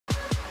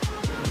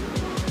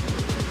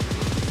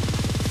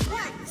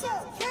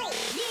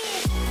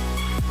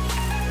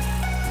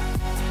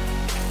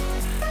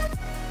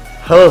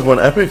Hello everyone,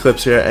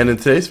 Eclipse here, and in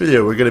today's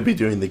video we're going to be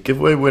doing the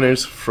giveaway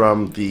winners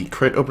from the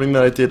crate opening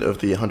that I did of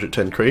the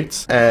 110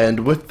 crates.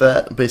 And with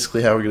that,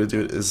 basically how we're going to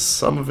do it is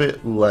some of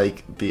it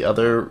like the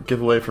other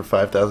giveaway for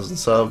 5,000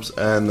 subs,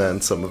 and then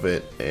some of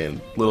it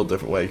in a little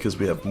different way because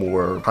we have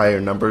more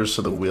higher numbers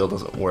so the wheel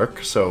doesn't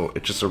work, so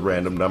it's just a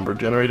random number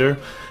generator.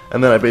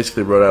 And then I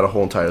basically wrote out a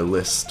whole entire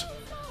list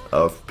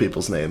of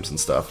people's names and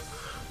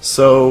stuff.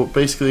 So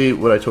basically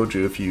what I told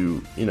you, if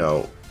you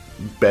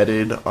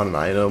betted on an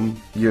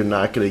item, you're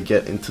not going to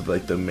get into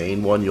like the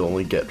main one, you'll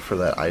only get for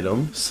that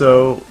item.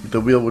 So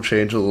the wheel will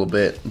change a little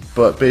bit,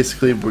 but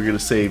basically we're going to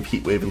save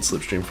Heatwave and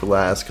Slipstream for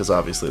last because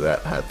obviously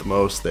that had the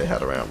most. They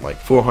had around like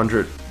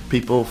 400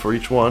 people for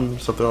each one,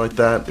 something like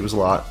that. It was a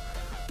lot.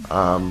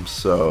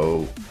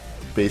 So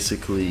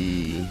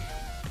basically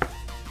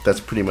that's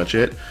pretty much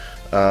it.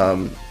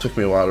 Took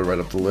me a while to write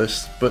up the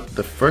list, but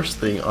the first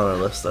thing on our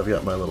list, I've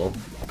got my little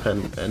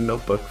pen and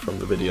notebook from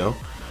the video.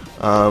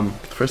 The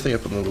first thing I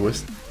put on the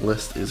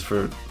list is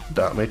for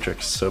Dot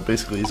Matrix. So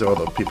basically these are all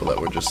the people that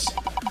were just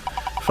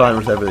fine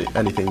with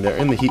anything. They're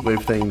in the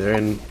Heatwave thing, they're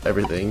in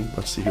everything.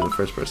 Let's see who the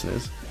first person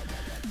is.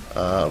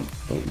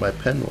 My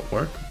pen won't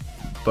work,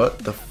 but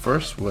the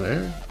first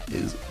winner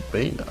is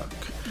Baynock.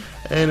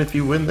 And if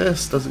you win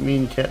this, doesn't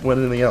mean you can't win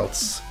anything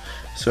else.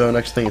 So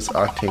next thing is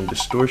Octane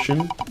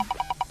Distortion.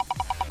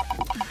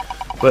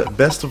 But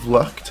best of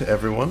luck to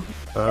everyone.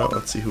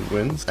 Let's see who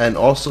wins. And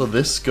also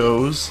this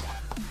goes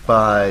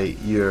by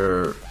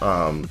your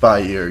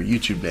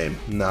YouTube name,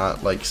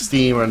 not like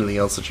Steam or anything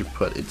else that you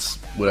put. It's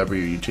whatever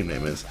your YouTube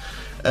name is.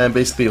 And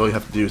basically all you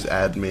have to do is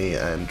add me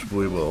and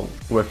we will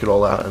work it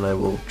all out and I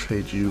will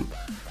trade you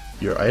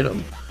your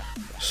item.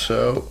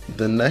 So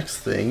the next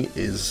thing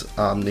is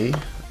Omni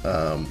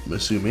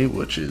Masumi,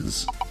 which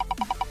is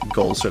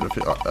gold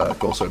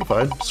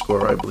certified.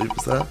 Scorer, I believe,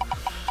 is that.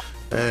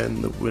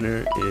 And the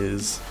winner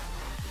is,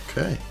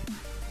 okay,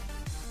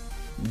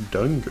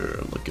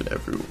 Dunger. Look at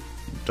everyone.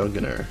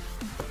 Dunganer.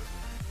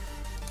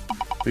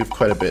 We have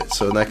quite a bit.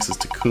 So next is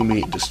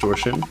Takumi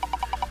Distortion.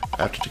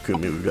 After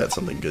Takumi, we've got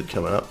something good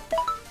coming up.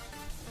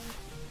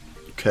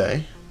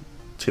 Okay,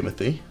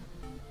 Timothy.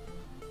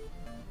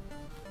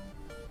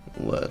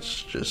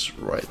 Let's just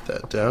write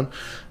that down.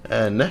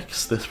 And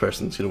next, this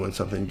person's gonna win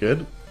something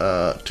good.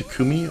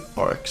 Takumi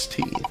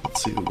RXT.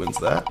 Let's see who wins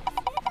that.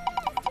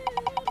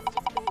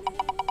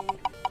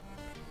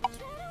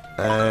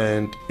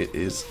 And it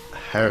is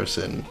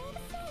Harrison.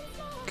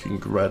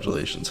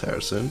 Congratulations,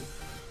 Harrison.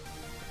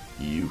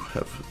 You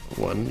have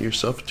won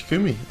yourself a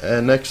Takumi.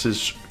 And next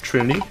is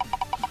Trinity.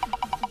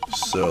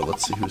 So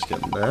let's see who's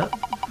getting that.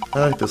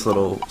 I like this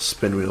little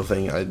spin wheel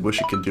thing. I wish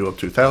it could do up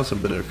to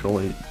 1,000, but it can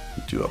only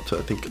do up to,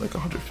 I think, like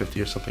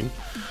 150 or something.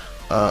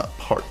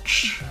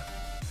 Parch.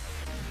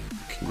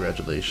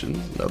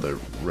 Congratulations. Another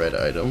red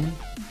item.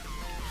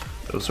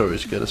 Those are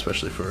always good,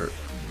 especially for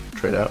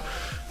trade out.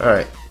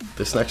 Alright,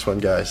 this next one,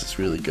 guys, is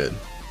really good.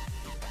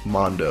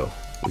 Mondo.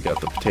 We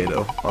got the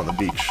potato on the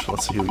beach.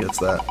 Let's see who gets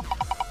that.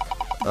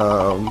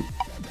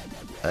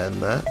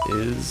 And that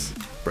is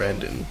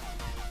Brandon.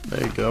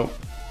 There you go.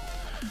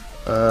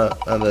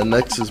 And then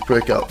next is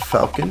Breakout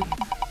Falcon.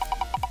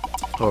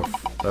 Or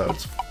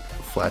it's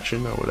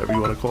Flatchin, or whatever you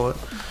want to call it.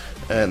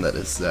 And that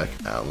is Zach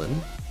Allen.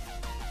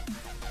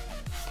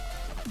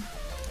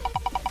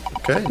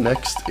 Okay,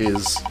 next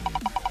is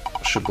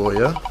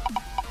Shibuya.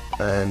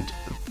 And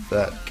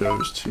that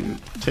goes to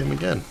Tim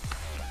again.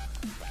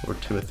 Or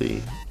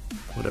Timothy.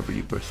 Whatever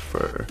you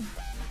prefer.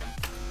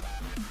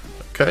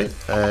 Okay,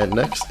 and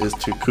next is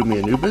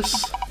Takumi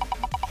Anubis.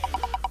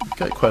 We've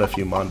got quite a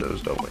few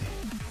Mondos, don't we?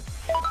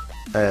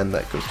 And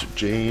that goes to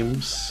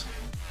James.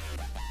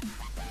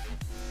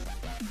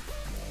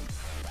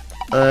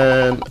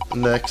 And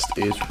next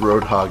is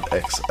Roadhog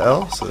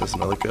XL, so there's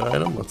another good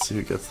item. Let's see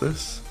who gets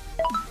this.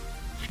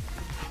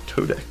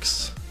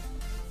 Todex.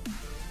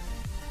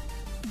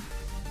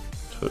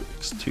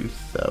 Todex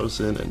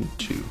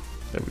 2002.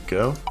 There we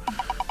go.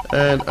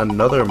 And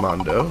another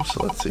Mondo,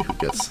 so let's see who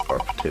gets our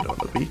potato on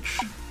the beach.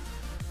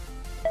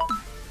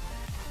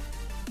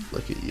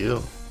 Look at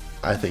you.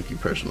 I think you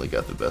personally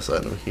got the best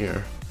item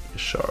here,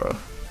 Ishara.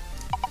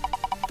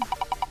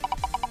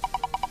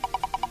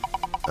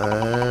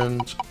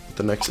 And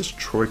the next is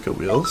Troika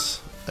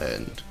Wheels,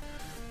 and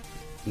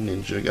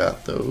Ninja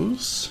got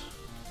those.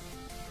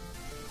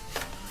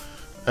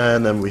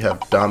 And then we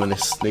have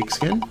Dominus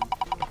Snakeskin.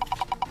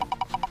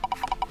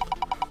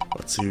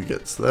 Let's see who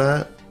gets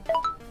that.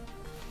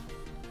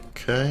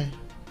 Okay,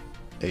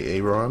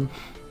 Aaron.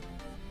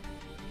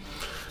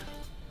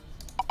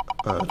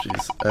 Oh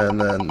jeez.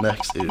 And then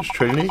next is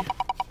Trinity.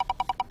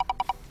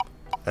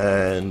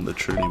 And the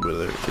Trinity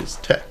winner is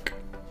Tech.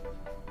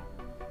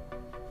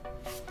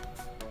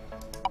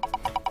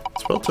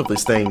 It's relatively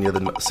staying near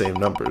the same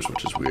numbers,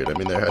 which is weird. I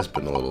mean, there has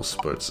been a little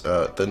spurts.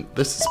 Then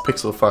this is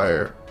Pixel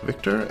Fire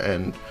Victor,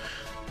 and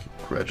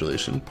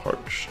congratulations,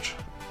 Parched.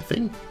 I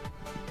think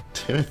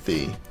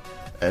Timothy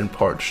and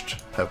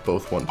Parched have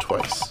both won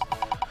twice.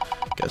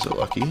 You guys are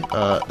lucky.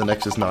 The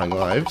next is 9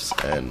 Lives,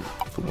 and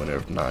the winner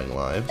of 9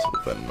 Lives,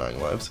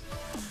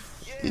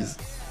 is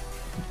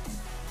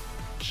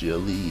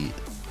Jilly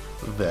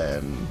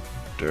Van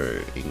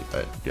Der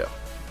yeah,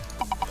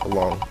 a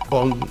long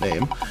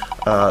name.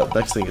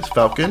 Next thing is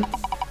Falcon,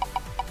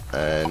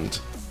 and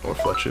or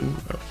Fletchin,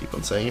 I'll keep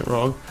on saying it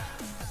wrong,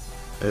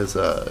 is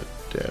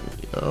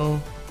Daniel.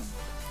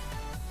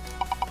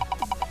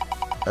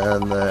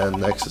 And then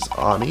next is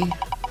Ani.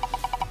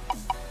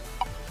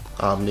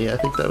 Omni, I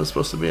think that was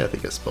supposed to be. I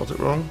think I spelled it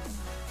wrong.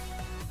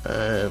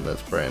 And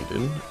that's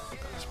Brandon.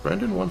 Has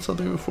Brandon won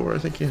something before? I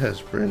think he has.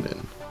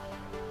 Brandon.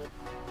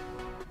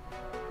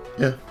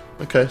 Yeah.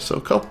 Okay, so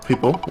a couple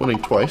people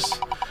winning twice.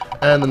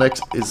 And the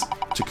next is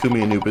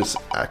Takumi Anubis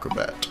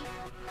Acrobat.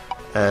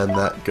 And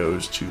that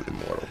goes to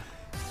Immortal.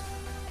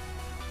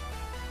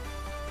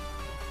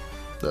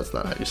 That's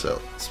not how you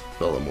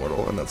spell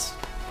Immortal, and that's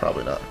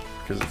probably not,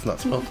 because it's not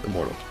spelled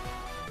Immortal.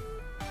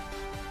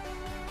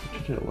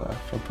 What did you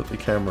laugh? I'll put the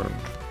camera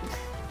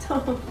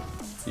on.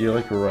 You're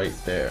like right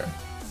there.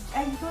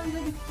 I thought you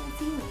can't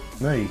see me.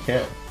 No, you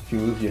can't. If you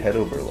move your head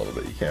over a little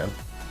bit, you can.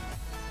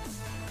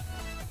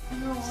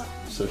 No, what?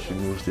 So she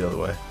moves the other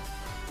way.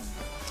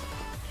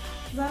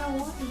 But I don't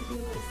want you to be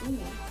able to see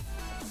me.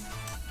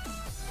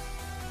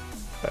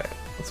 Alright,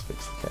 let's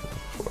fix the camera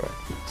before I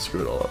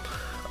screw it all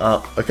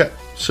up. Okay,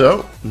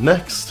 so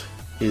next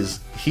is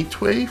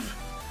Heatwave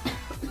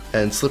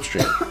and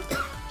Slipstream.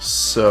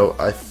 So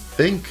I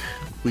think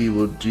we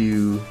will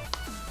do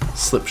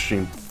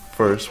Slipstream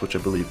first, which I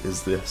believe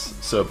is this.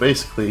 So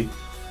basically,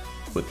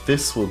 what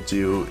this will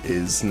do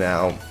is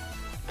now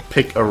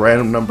pick a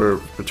random number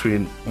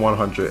between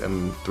 100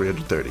 and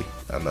 330,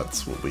 and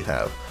that's what we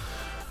have.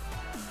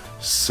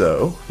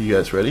 So, you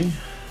guys ready?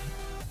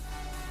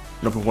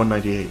 Number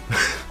 198,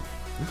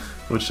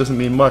 which doesn't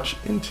mean much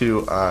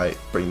until I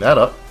bring that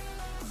up,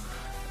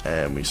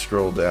 and we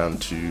scroll down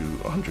to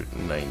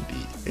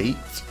 198,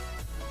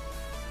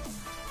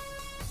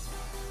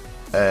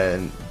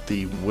 and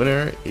the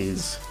winner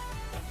is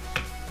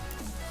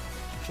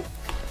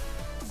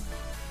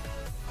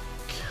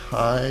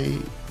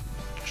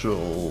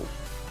Kygel,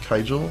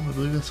 I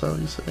believe that's how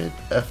you say it,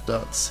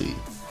 F.C.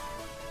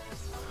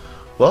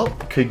 Well,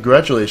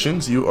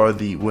 congratulations, you are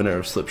the winner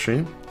of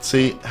Slipstream.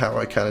 See how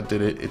I kind of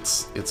did it?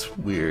 It's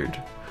weird.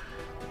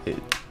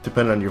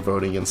 Depending on your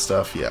voting and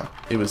stuff, yeah,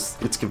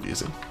 it's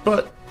confusing.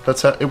 But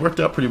that's how it worked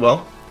out pretty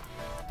well.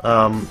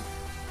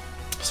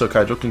 So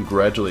Kygel,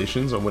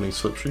 congratulations on winning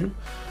Slipstream.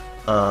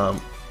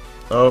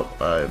 Oh,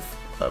 I've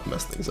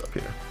messed things up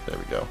here. There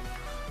we go.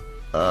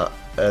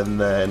 And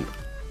then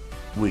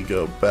we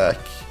go back.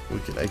 We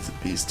can exit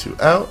these two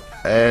out,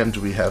 and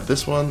we have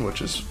this one,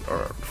 which is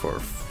for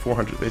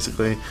 400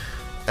 basically,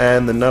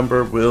 and the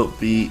number will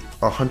be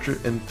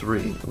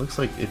 103. It looks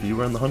like if you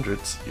were in the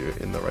hundreds, you're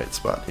in the right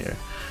spot here.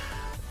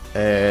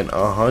 And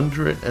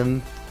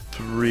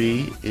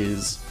 103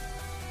 is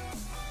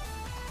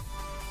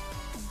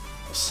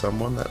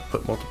someone that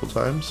put multiple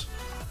times.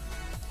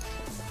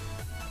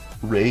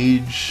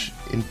 Rage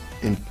in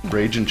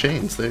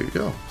Chains. There you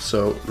go.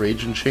 So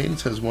Rage in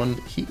Chains has won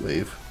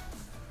Heatwave.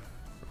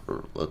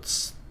 Or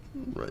let's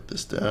write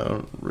this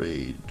down.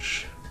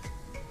 Rage.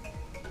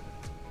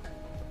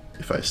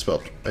 If I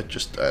spelled, I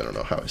don't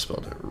know how I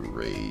spelled it.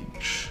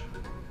 Rage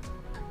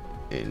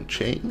in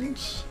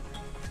Chains.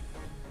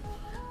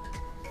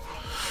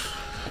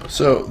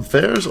 So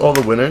there's all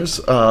the winners.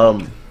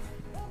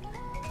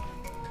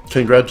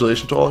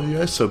 Congratulations to all of you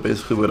guys. So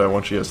basically what I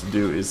want you guys to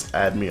do is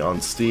add me on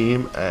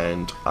Steam,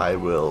 and I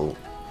will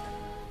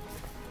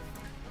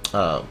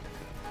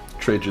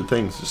trade you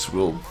things. Just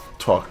we'll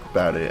talk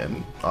about it,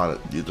 and on it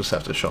you just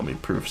have to show me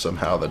proof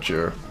somehow that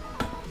you're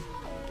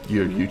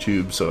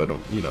YouTube, so I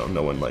don't,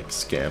 no one like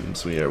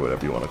scams me or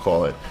whatever you want to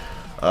call it.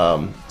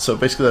 So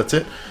basically that's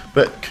it.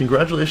 But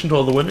congratulations to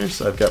all the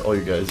winners. I've got all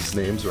you guys'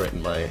 names right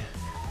in my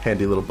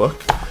handy little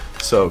book.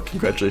 So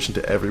congratulations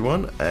to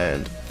everyone,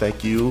 and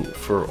thank you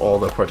for all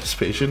the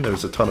participation.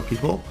 There's a ton of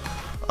people.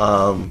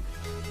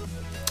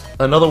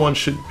 Another one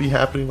should be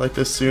happening like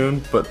this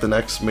soon, but the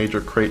next major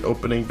crate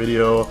opening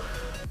video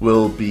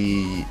will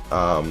be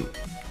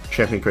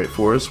Champion Crate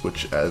 4s,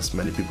 which, as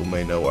many people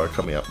may know, are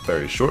coming out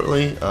very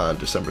shortly on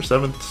December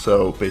 7th.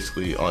 So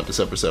basically on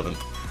December 7th,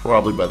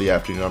 probably by the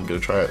afternoon, I'm going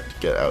to try to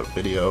get out a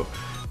video.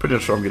 Pretty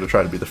sure I'm going to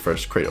try to be the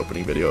first crate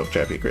opening video of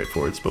Champion Crate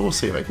 4s, but we'll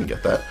see if I can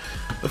get that.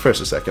 The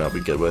first or second I'll be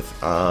good with.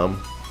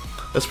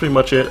 That's pretty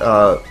much it.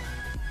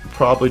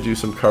 Probably do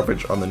some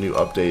coverage on the new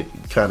update,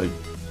 kind of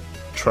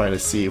trying to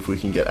see if we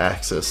can get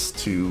access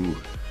to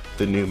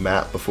the new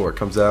map before it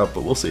comes out,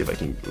 but we'll see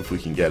if we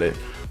can get it.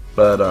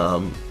 But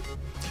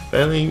if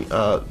anything,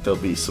 there'll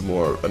be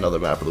another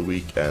map of the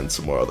week and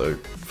some more other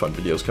fun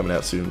videos coming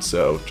out soon,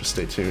 so just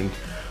stay tuned.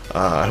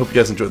 I hope you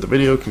guys enjoyed the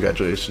video.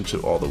 Congratulations to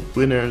all the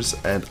winners,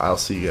 and I'll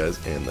see you guys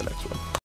in the next one.